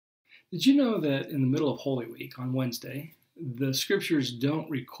Did you know that in the middle of Holy Week on Wednesday, the scriptures don't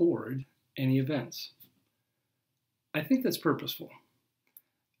record any events? I think that's purposeful.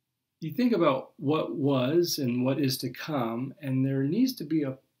 You think about what was and what is to come, and there needs to be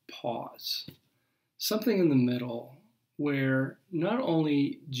a pause, something in the middle where not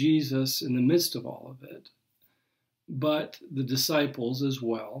only Jesus in the midst of all of it, but the disciples as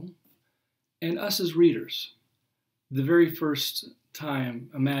well, and us as readers. The very first time,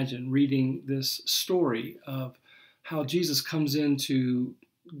 imagine reading this story of how Jesus comes into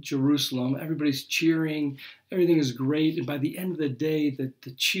Jerusalem, everybody's cheering, everything is great, and by the end of the day, the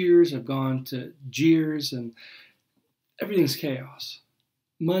cheers have gone to jeers, and everything's chaos.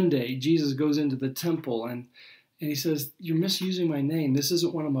 Monday, Jesus goes into the temple, and he says, "You're misusing my name. This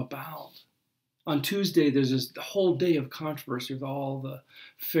isn't what I'm about." On Tuesday, there's this whole day of controversy with all the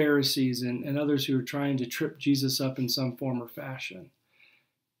Pharisees and others who are trying to trip Jesus up in some form or fashion.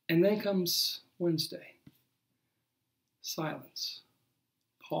 And then comes Wednesday. Silence.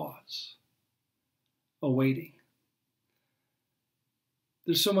 Pause. Awaiting.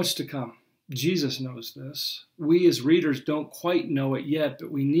 There's so much to come. Jesus knows this. We as readers don't quite know it yet,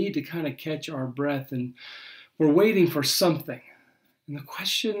 but we need to kind of catch our breath, and we're waiting for something. And the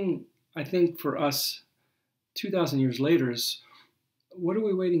question, I think, for us 2,000 years later is, what are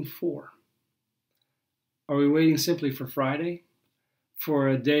we waiting for? Are we waiting simply for Friday? For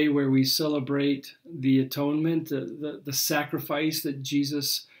a day where we celebrate the atonement, the sacrifice that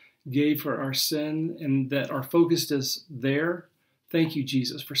Jesus gave for our sin, and that our focus is there? Thank you,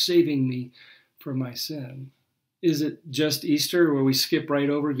 Jesus, for saving me from my sin. Is it just Easter where we skip right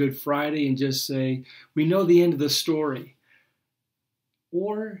over Good Friday and just say, we know the end of the story?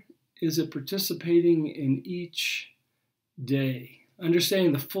 Or is it participating in each day,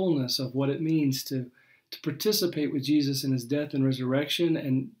 understanding the fullness of what it means to participate with Jesus in his death and resurrection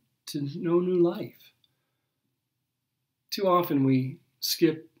and to know new life? Too often we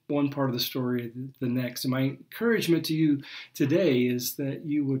skip one part of the story to the next. And my encouragement to you today is that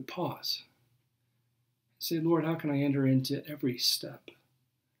you would pause. Say, Lord, how can I enter into every step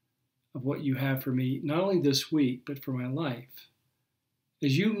of what you have for me, not only this week, but for my life?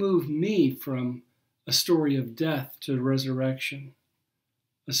 As you move me from a story of death to resurrection,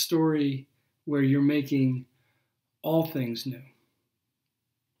 a story where you're making all things new.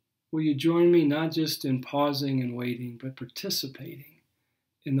 Will you join me not just in pausing and waiting, but participating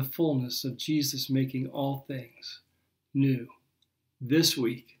in the fullness of Jesus making all things new this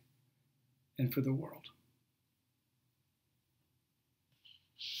week and for the world?